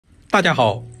大家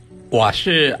好，我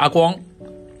是阿光。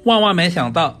万万没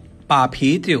想到把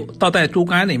啤酒倒在猪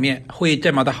肝里面会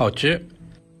这么的好吃。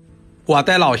我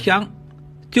在老乡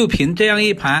就凭这样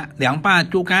一盘凉拌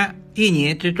猪肝，一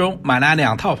年之中买了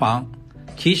2套房。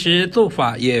其实做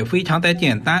法也非常的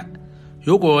简单，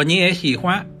如果你也喜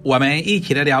欢，我们一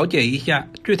起来了解一下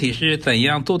具体是怎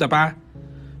样做的吧。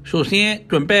首先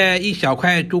准备1小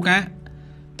块猪肝，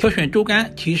挑选猪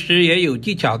肝其实也有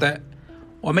技巧的，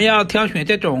我们要挑选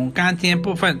这种肝尖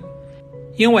部分，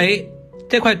因为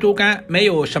这块猪肝没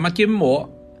有什么筋膜，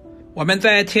我们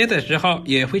在切的时候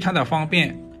也非常的方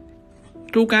便。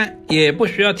猪肝也不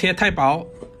需要切太薄，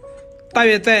大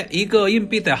约在1个硬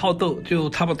币的厚度就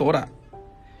差不多了。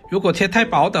如果切太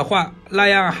薄的话，那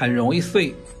样很容易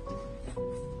碎，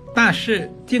但是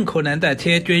尽可能的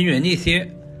切均匀一些，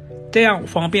这样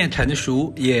方便成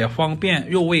熟也方便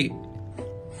入味。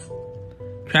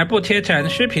全部切成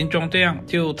视频中这样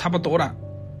就差不多了。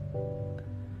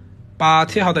把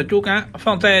切好的猪肝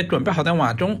放在准备好的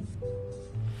碗中，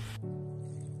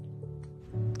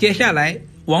接下来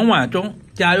往碗中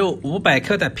加入500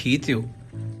克的啤酒，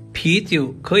啤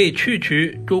酒可以去除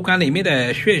猪肝里面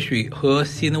的血水和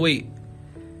腥味。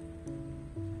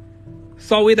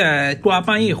稍微的抓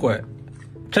拌一会儿，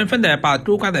充分的把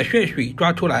猪肝的血水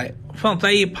抓出来，放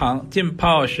在一旁浸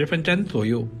泡10分钟左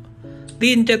右。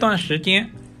另这段时间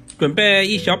准备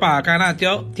1小把干辣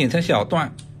椒剪成小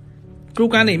段，猪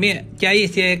肝里面加一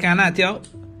些干辣椒，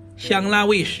香辣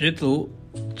味十足，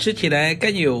吃起来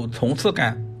更有层次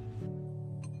感。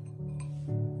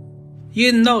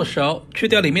因肉熟去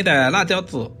掉里面的辣椒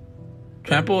籽，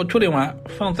全部处理完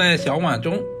放在小碗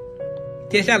中。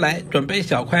接下来准备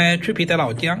小块去皮的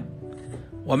老姜，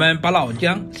我们把老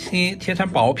姜先切成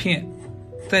薄片，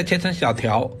再切成小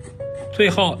条，最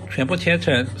后全部切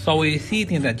成稍微细一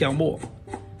点的姜末，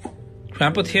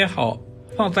全部切好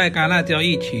放在干辣椒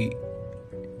一起。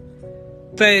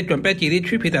再准备几粒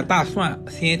去皮的大蒜，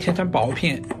先切成薄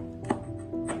片。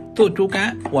做猪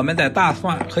肝，我们的大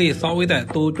蒜可以稍微的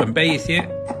多准备一些，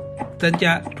增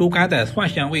加猪肝的蒜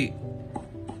香味。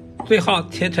最后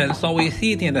切成稍微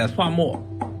细一点的蒜末。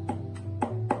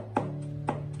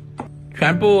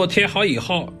全部切好以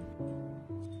后，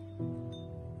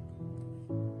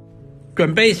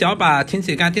准备小把清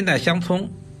洗干净的香葱，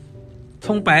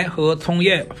葱白和葱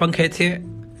叶分开切。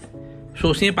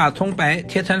首先把葱白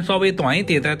切成稍微短一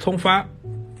点的葱花，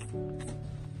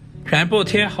全部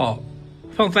切好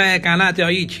放在干辣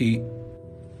椒一起。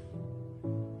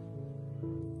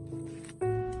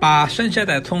把剩下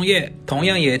的葱叶同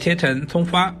样也切成葱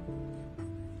花，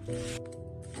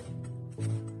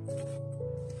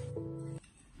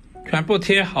全部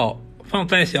切好放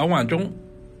在小碗中。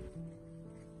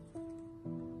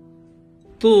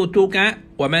做猪肝，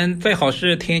我们最好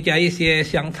是添加一些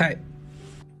香菜。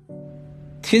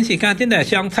清洗干净的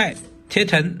香菜切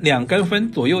成2公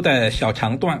分左右的小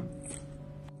长段，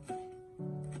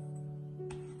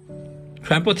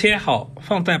全部切好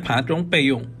放在盘中备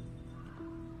用。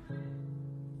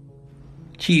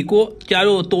起锅加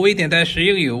入多一点的食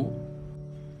用油，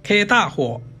开大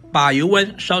火把油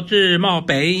温烧至冒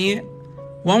白烟，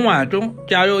往碗中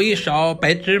加入1勺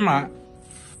白芝麻，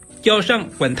浇上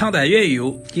滚烫的热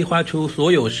油，激发出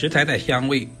所有食材的香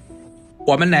味。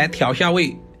我们来调下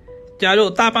味，加入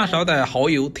大半勺的蚝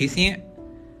油提鲜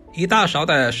，1大勺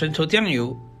的生抽酱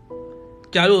油，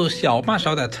加入小半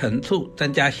勺的陈醋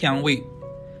增加香味，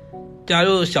加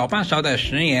入小半勺的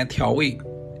食盐调味，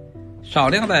少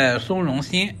量的松茸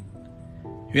鲜，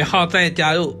然后再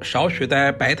加入少许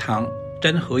的白糖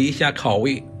中和一下口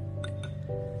味，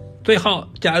最后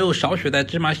加入少许的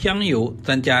芝麻香油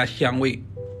增加香味。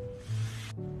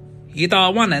一道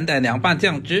万能的凉拌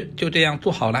酱汁就这样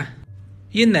做好了。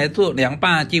用来做凉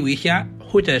拌基围虾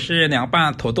或者是凉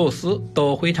拌土豆丝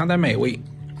都非常的美味。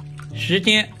时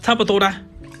间差不多了，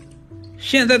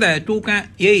现在的猪肝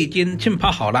也已经浸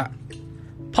泡好了，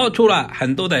泡出了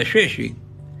很多的血水，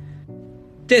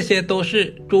这些都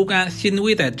是猪肝腥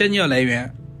味的重要来源。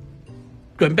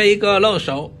准备一个漏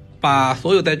勺，把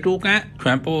所有的猪肝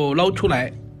全部捞出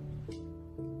来。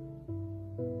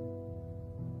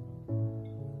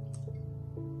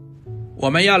我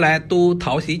们要来多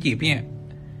淘洗几遍，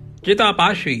直到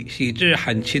把水洗至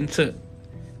很清澈，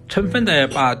充分的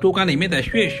把猪肝里面的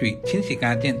血水清洗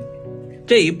干净。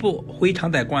这一步非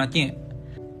常的关键，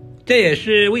这也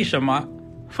是为什么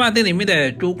饭店里面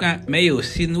的猪肝没有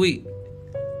腥味。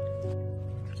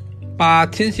把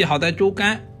清洗好的猪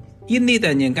肝用力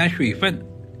的拧干水分，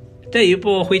这一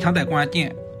步非常的关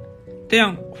键，这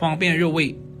样方便入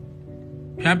味。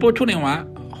全部处理完，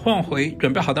换回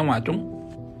准备好的碗中。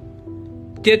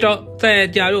接着再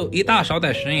加入1大勺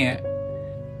的食盐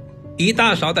1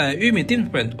大勺的玉米淀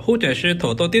粉或者是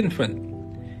土豆淀粉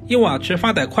，1碗吃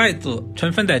饭的筷子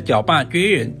充分的搅拌均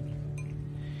匀，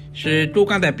使猪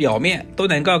肝的表面都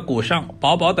能够裹上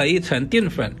薄薄的一层淀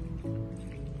粉。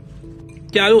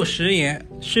加入食盐，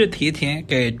是提前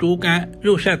给猪肝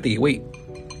入上底味。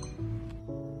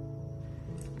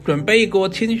准备一锅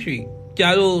清水，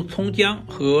加入葱姜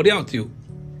和料酒，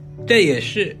这也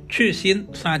是去腥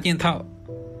3件套，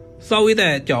稍微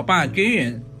的搅拌均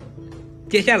匀。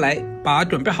接下来把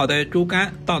准备好的猪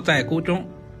肝倒在锅中，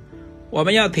我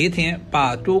们要提前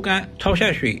把猪肝焯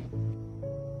下水。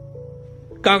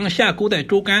刚下锅的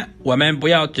猪肝我们不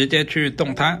要直接去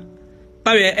动它，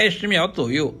大约20秒左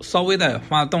右，稍微的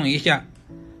翻动一下，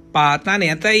把粘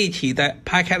连在一起的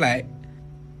拍开来，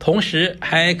同时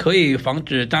还可以防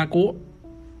止粘锅。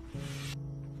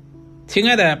亲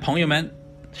爱的朋友们，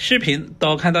视频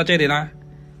都看到这里了，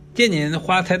借您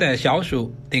花菜的小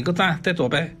手点个赞再走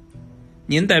呗。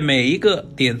您的每一个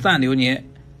点赞留言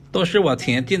都是我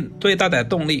前进最大的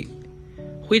动力，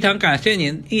非常感谢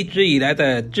您一直以来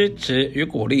的支持与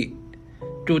鼓励。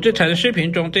煮制成视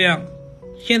频中这样，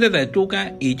现在的猪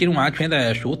肝已经完全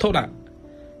的熟透了，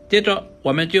接着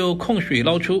我们就控水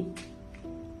捞出。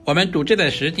我们煮制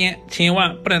的时间千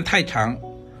万不能太长，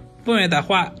不然的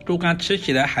话猪肝吃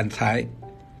起来很柴。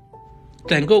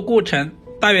整个过程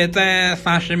大约在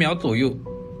30秒左右，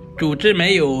煮至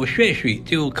没有血水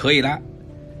就可以了。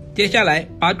接下来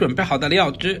把准备好的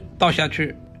料汁倒下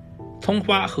去，葱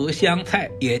花和香菜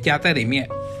也加在里面，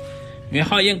然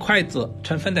后用筷子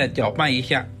充分的搅拌一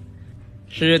下，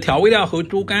使调味料和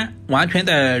猪肝完全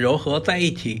的揉合在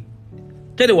一起。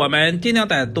这里我们尽量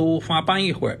的多翻拌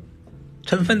一会儿，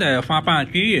充分的翻拌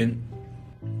均匀。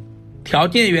条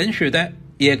件允许的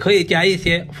也可以加一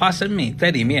些花生米在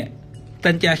里面，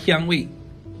增加香味。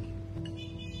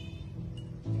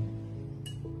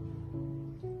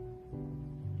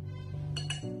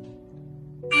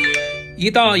一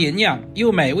道营养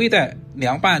又美味的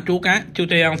凉拌猪肝就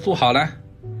这样做好了，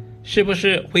是不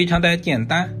是非常的简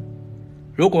单？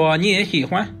如果你也喜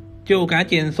欢，就赶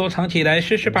紧收藏起来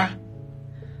试试吧。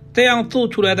这样做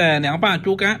出来的凉拌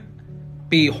猪肝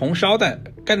比红烧的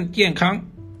更健康。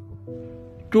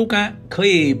猪肝可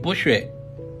以补血，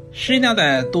适量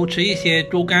的多吃一些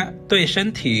猪肝对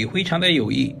身体非常的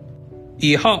有益。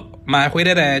以后买回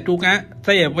来的猪肝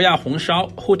再也不要红烧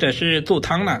或者是做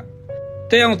汤了，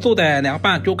这样做的凉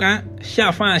拌猪肝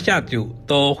下饭下酒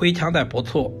都非常的不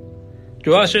错，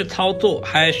主要是操作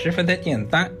还十分的简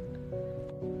单，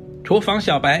厨房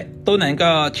小白都能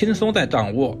够轻松的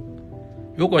掌握。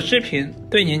如果视频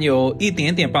对您有一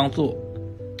点点帮助，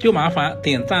就麻烦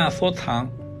点赞、收藏、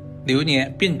留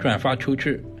言并转发出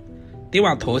去。点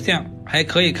我头像还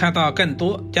可以看到更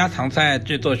多家常菜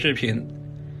制作视频。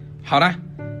好了，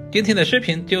今天的视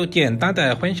频就简单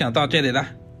的分享到这里了，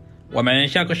我们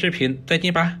下个视频再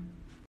见吧。